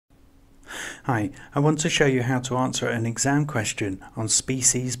Hi, I want to show you how to answer an exam question on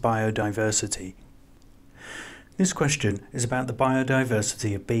species biodiversity. This question is about the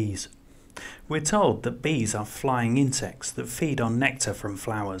biodiversity of bees. We're told that bees are flying insects that feed on nectar from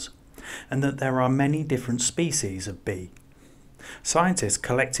flowers, and that there are many different species of bee. Scientists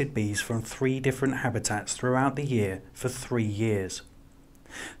collected bees from 3 different habitats throughout the year for 3 years.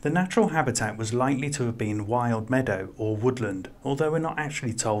 The natural habitat was likely to have been wild meadow or woodland, although we're not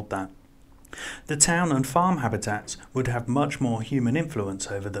actually told that. The town and farm habitats would have much more human influence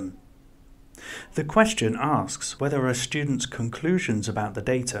over them. The question asks whether a student's conclusions about the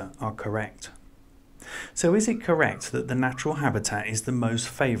data are correct. So is it correct that the natural habitat is the most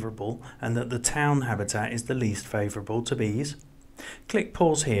favourable and that the town habitat is the least favourable to bees? Click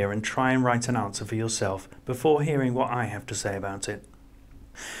pause here and try and write an answer for yourself before hearing what I have to say about it.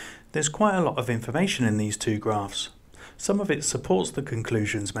 There's quite a lot of information in these 2 graphs. Some of it supports the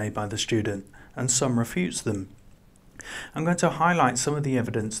conclusions made by the student and some refutes them. I'm going to highlight some of the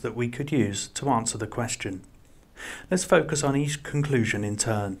evidence that we could use to answer the question. Let's focus on each conclusion in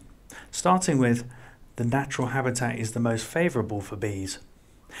turn, starting with the natural habitat is the most favourable for bees.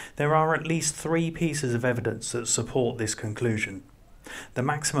 There are at least 3 pieces of evidence that support this conclusion. The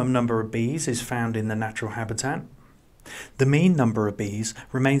maximum number of bees is found in the natural habitat. The mean number of bees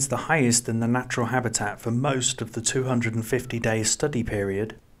remains the highest in the natural habitat for most of the 250-day study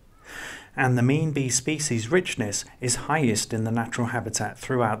period, and the mean bee species richness is highest in the natural habitat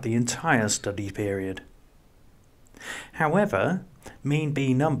throughout the entire study period. However, mean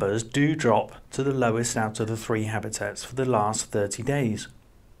bee numbers do drop to the lowest out of the 3 habitats for the last 30 days.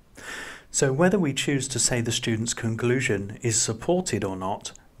 So whether we choose to say the student's conclusion is supported or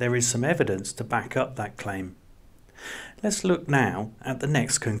not, there is some evidence to back up that claim. Let's look now at the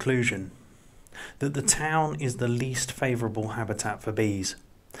next conclusion, that the town is the least favourable habitat for bees.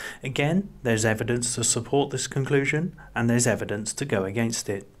 Again, there's evidence to support this conclusion and there's evidence to go against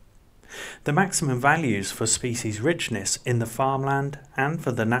it. The maximum values for species richness in the farmland and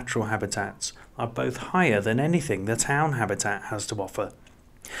for the natural habitats are both higher than anything the town habitat has to offer.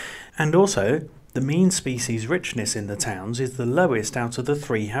 And also, the mean species richness in the towns is the lowest out of the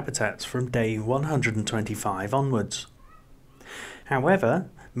 3 habitats from day 125 onwards. However,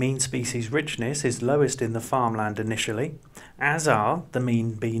 mean species richness is lowest in the farmland initially, as are the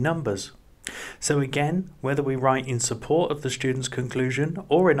mean bee numbers. So again, whether we write in support of the student's conclusion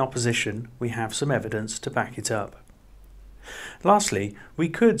or in opposition, we have some evidence to back it up. Lastly, we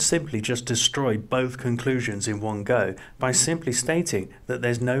could simply just destroy both conclusions in one go by simply stating that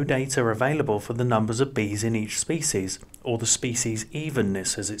there's no data available for the numbers of bees in each species, or the species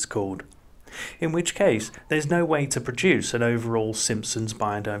evenness as it's called. In which case, there's no way to produce an overall Simpson's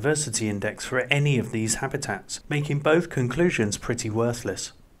biodiversity index for any of these habitats, making both conclusions pretty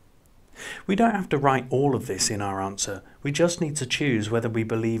worthless. We don't have to write all of this in our answer, we just need to choose whether we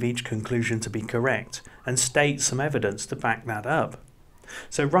believe each conclusion to be correct and state some evidence to back that up.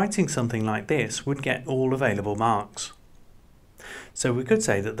 So writing something like this would get all available marks. So we could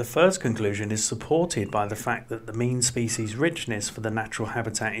say that the first conclusion is supported by the fact that the mean species richness for the natural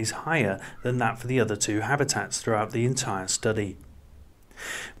habitat is higher than that for the other 2 habitats throughout the entire study.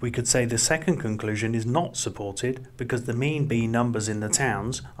 We could say the second conclusion is not supported because the mean bee numbers in the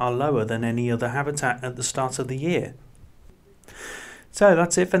towns are lower than any other habitat at the start of the year. So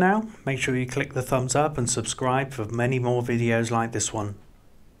that's it for now. Make sure you click the thumbs up and subscribe for many more videos like this one.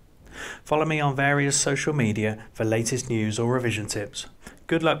 Follow me on various social media for latest news or revision tips.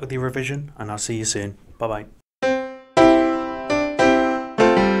 Good luck with your revision and I'll see you soon. Bye bye.